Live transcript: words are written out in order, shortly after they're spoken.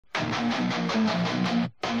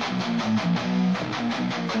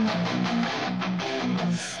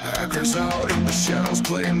Hackers out in the shadows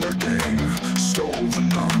playing their game. Stole the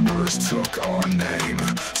numbers, took our name.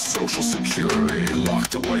 Social security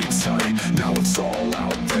locked away tight. Now it's all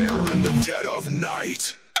out there in the dead of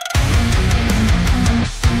night.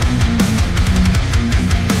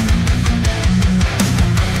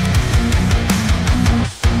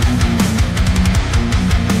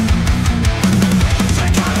 They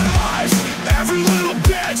got lives, every little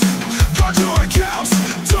bit. Guard your accounts,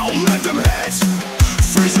 don't let them hit.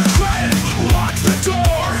 Freeze your credit, lock the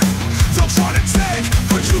door. They'll try to take,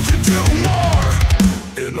 but you can do more.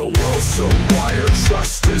 In a world so wired,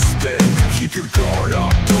 trust is thin. Keep your guard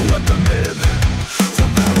up, don't let them in. The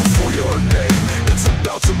battle for your name, it's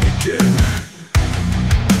about to begin.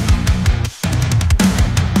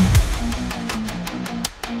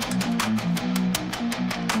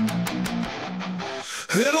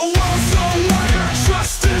 In a world so wired,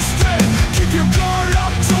 trust is thin. Keep your guard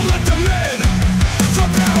up, don't let them in. The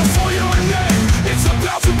battle for your name, it's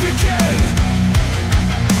about to begin.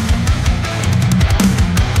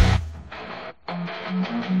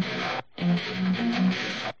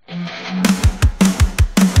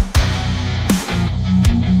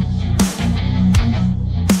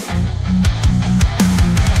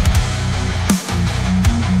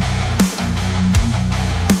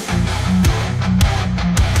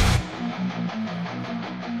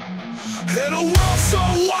 In a world so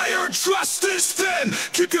wired, trust is thin.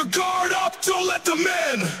 Keep your guard up, don't let them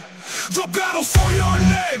in. The battle for your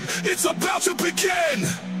name, it's about to begin.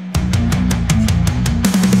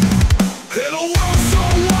 In a world so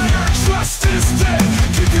wired, trust is thin.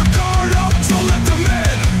 Keep your guard up, don't let them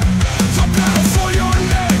in. The battle for your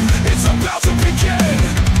name, it's about to begin.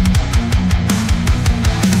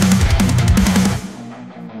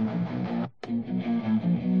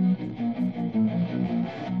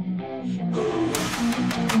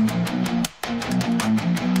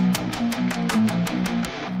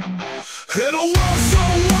 In a world so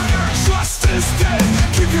wired, trust is dead.